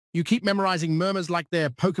You keep memorizing murmurs like they're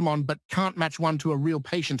Pokemon, but can't match one to a real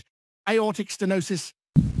patient. Aortic stenosis.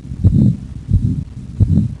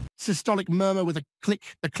 Systolic murmur with a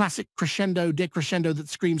click, the classic crescendo decrescendo that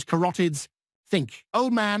screams carotids. Think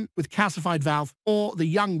old man with calcified valve or the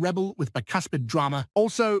young rebel with bicuspid drama.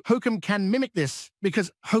 Also, hokum can mimic this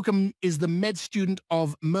because hokum is the med student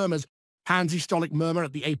of murmurs. Pansystolic murmur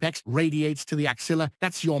at the apex radiates to the axilla.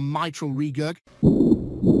 That's your mitral regurg.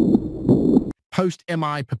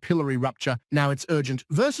 Post-MI papillary rupture, now it's urgent,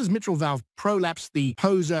 versus mitral valve prolapse, the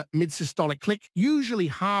poser mid-systolic click, usually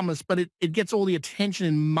harmless, but it gets all the attention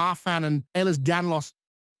in Marfan and Ehlers-Danlos.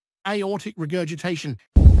 Aortic regurgitation.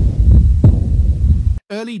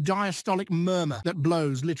 Early diastolic murmur that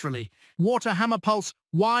blows, literally. Water hammer pulse,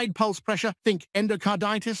 wide pulse pressure, think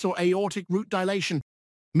endocarditis or aortic root dilation.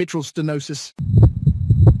 Mitral stenosis.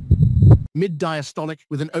 Mid-diastolic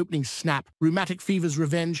with an opening snap. Rheumatic fever's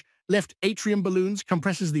revenge. Left atrium balloons,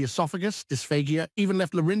 compresses the esophagus, dysphagia, even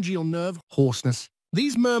left laryngeal nerve, hoarseness.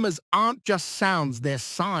 These murmurs aren't just sounds, they're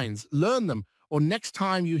signs. Learn them, or next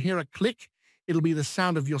time you hear a click, it'll be the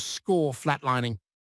sound of your score flatlining.